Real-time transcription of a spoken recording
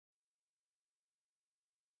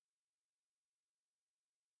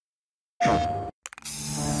You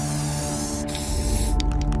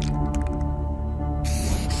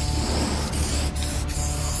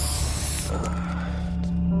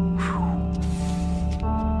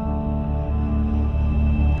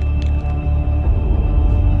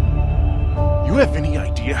have any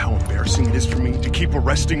idea how embarrassing it is for me to keep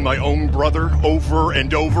arresting my own brother over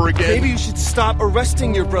and over again? Maybe you should stop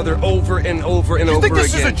arresting your brother over and over and over again. You think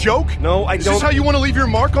this is a joke? No, I don't. Is this how you want to leave your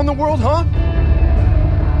mark on the world, huh?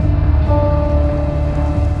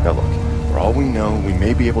 Now look, for all we know, we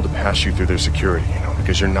may be able to pass you through their security,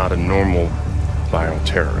 because you're not a normal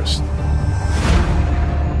bioterrorist.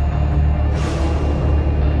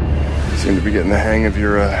 You seem to be getting the hang of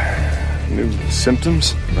your, new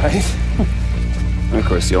symptoms. Right? Of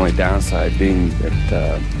course, the only downside being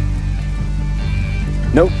that,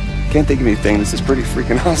 nope, can't think of anything. This is pretty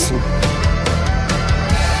freaking awesome.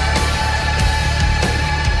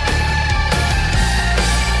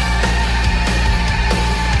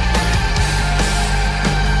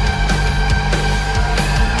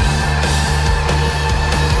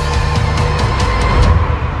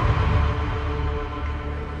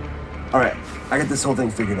 All right, I got this whole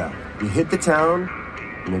thing figured out. We hit the town,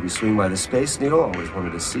 maybe swing by the Space Needle, always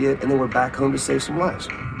wanted to see it, and then we're back home to save some lives.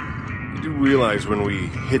 You do realize when we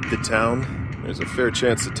hit the town, there's a fair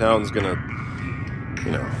chance the town's gonna,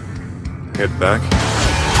 head back?